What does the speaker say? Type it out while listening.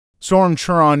Storm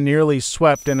Ciarán nearly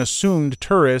swept an assumed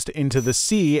tourist into the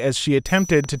sea as she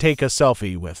attempted to take a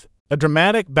selfie with a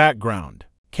dramatic background.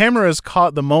 Cameras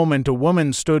caught the moment a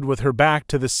woman stood with her back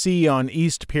to the sea on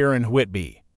East Pier in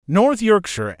Whitby, North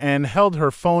Yorkshire, and held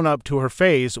her phone up to her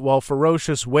face while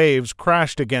ferocious waves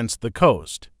crashed against the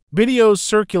coast. Videos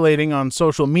circulating on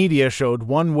social media showed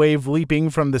one wave leaping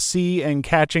from the sea and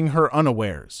catching her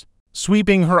unawares,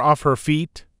 sweeping her off her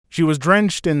feet. She was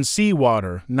drenched in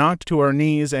seawater, knocked to her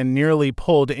knees, and nearly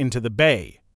pulled into the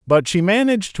bay. But she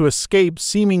managed to escape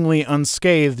seemingly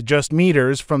unscathed just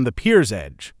meters from the pier's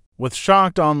edge, with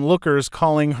shocked onlookers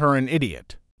calling her an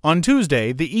idiot. On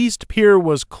Tuesday, the East Pier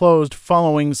was closed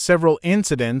following several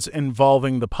incidents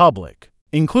involving the public,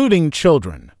 including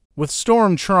children. With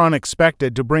Storm Ciarán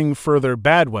expected to bring further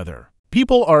bad weather,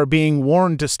 people are being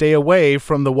warned to stay away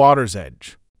from the water's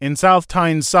edge. In South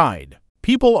Tyneside,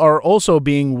 people are also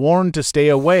being warned to stay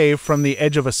away from the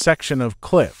edge of a section of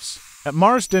cliffs at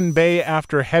Marsden Bay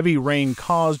after heavy rain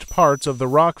caused parts of the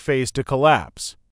rock face to collapse.